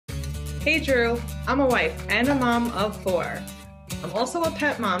Hey Drew, I'm a wife and a mom of 4. I'm also a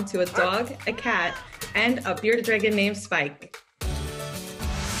pet mom to a dog, a cat, and a bearded dragon named Spike.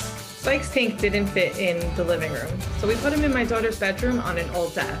 Spike's tank didn't fit in the living room, so we put him in my daughter's bedroom on an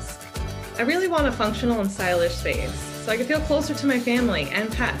old desk. I really want a functional and stylish space, so I could feel closer to my family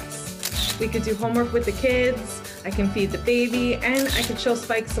and pets. We could do homework with the kids, I can feed the baby, and I could show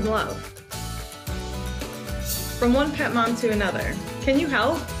Spike some love. From one pet mom to another. Can you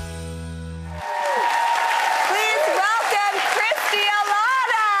help? Please welcome Christy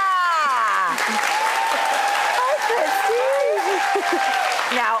Alada! Hi,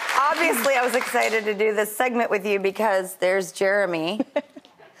 Christy. Now, obviously, I was excited to do this segment with you because there's Jeremy.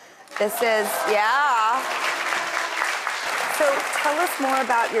 This is, yeah. So tell us more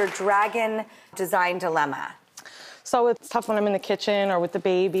about your dragon design dilemma. So it's tough when I'm in the kitchen or with the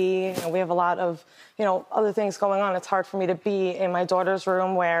baby, and we have a lot of, other things going on. It's hard for me to be in my daughter's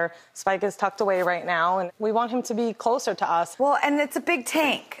room where Spike is tucked away right now, and we want him to be closer to us. Well, and it's a big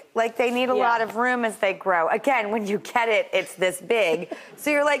tank. Like, they need a lot of room as they grow. Again, when you get it, it's this big.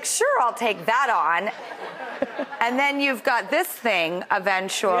 So you're like, sure, I'll take that on. And then you've got this thing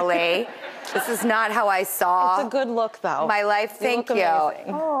eventually. This is not how I saw. It's a good look, though. My life. Thank you.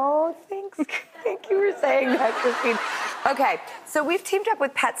 Oh, thanks. Thank you for saying that, Christine. Okay, so we've teamed up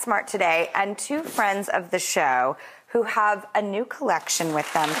with PetSmart today and 2 friends of the show who have a new collection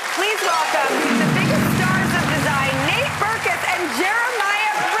with them. Please welcome the biggest stars of design, Nate Berkus and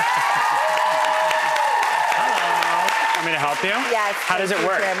Jeremiah Brent. Want me to help you? Yes. How does it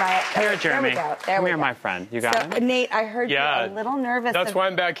work? Jeremiah. Here, Jeremy. There we go. Come here, my friend. You got it? Nate, I heard you a little nervous. That's why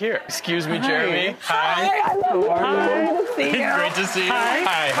I'm back here. Excuse me, Jeremy. Hi. How are you? Good to see you. Great to see you.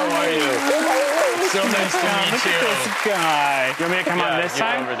 Hi. How are you? So nice to meet Look you. at this guy. You want me to come on this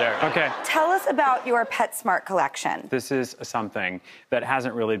side? Over there. Okay. Tell us about your PetSmart collection. This is something that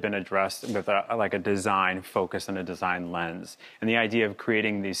hasn't really been addressed with a design focus and a design lens. And the idea of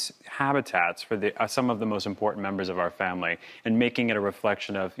creating these habitats for some of the most important members of our family and making it a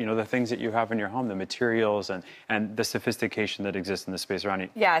reflection of, the things that you have in your home, the materials and the sophistication that exists in the space around you.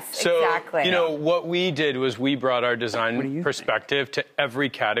 Yes, exactly. So, what we did was we brought our design perspective to every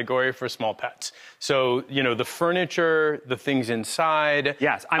category for small pets. So, the furniture, the things inside.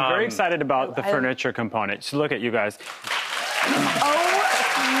 Yes, I'm very excited about the furniture component. So look at you guys. Oh,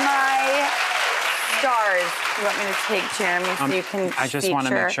 my stars. You want me to take Jeremy so you can I just want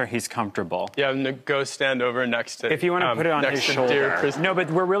to make sure he's comfortable. Yeah, I'm going to go stand over next to If you want to put it on his shoulder. Christy. No, but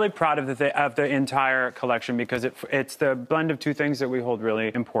we're really proud of the entire collection because it's the blend of 2 things that we hold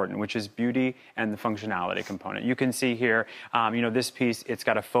really important, which is beauty and the functionality component. You can see here, this piece, it's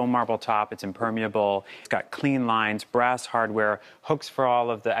got a foam marble top, it's impermeable, it's got clean lines, brass hardware, hooks for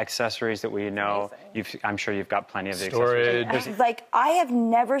all of the accessories that we know. I'm sure you've got plenty of the accessories. Like, I have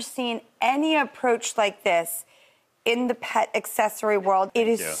never seen any approach like this in the pet accessory world. It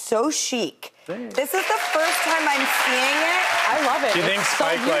is so chic. Thanks. This is the first time I'm seeing it. I love it. Do you think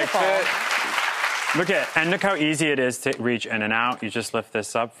Spike likes it? Look how easy it is to reach in and out. You just lift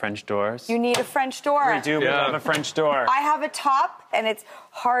this up, French doors. You need a French door. We do, we have a French door. I have a top, and it's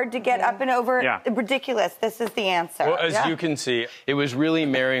hard to get up and over. Yeah. Ridiculous. This is the answer. Well, as you can see, it was really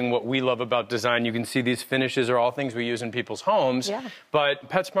marrying what we love about design. You can see these finishes are all things we use in people's homes, but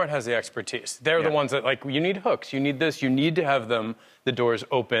PetSmart has the expertise. They're the ones that, you need hooks, you need this, you need to have the doors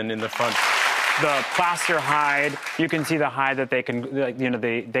open in the front. The plaster hide, you can see the hide that they can,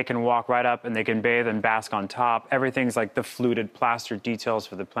 they can walk right up and they can bathe and bask on top. Everything's like the fluted plaster details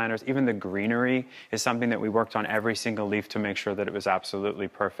for the planters. Even the greenery is something that we worked on every single leaf to make sure that it was absolutely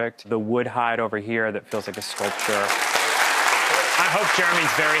perfect. The wood hide over here that feels like a sculpture. I hope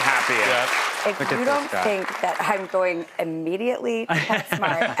Jeremy's very happy. If you don't think that I'm going immediately to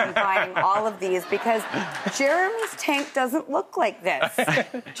PetSmart and buying all of these, because Jeremy's tank doesn't look like this.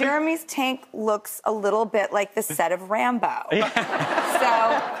 Jeremy's tank looks a little bit like the set of Rambo.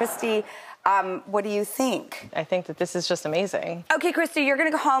 So, Christy, what do you think? I think that this is just amazing. Okay, Christy, you're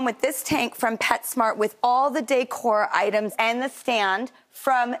going to go home with this tank from PetSmart with all the decor items and the stand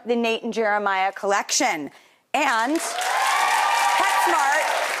from the Nate and Jeremiah collection. And PetSmart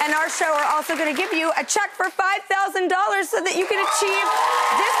and our show are also going to give you a check for $5,000 so that you can achieve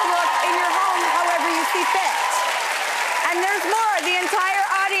this look in your home however you see fit. And there's more. The entire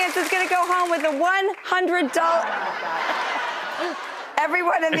audience is going to go home with a $100...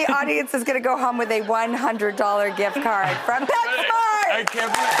 Everyone in the audience is going to go home with a $100 gift card from PetSmart. I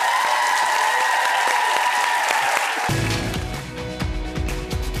can't believe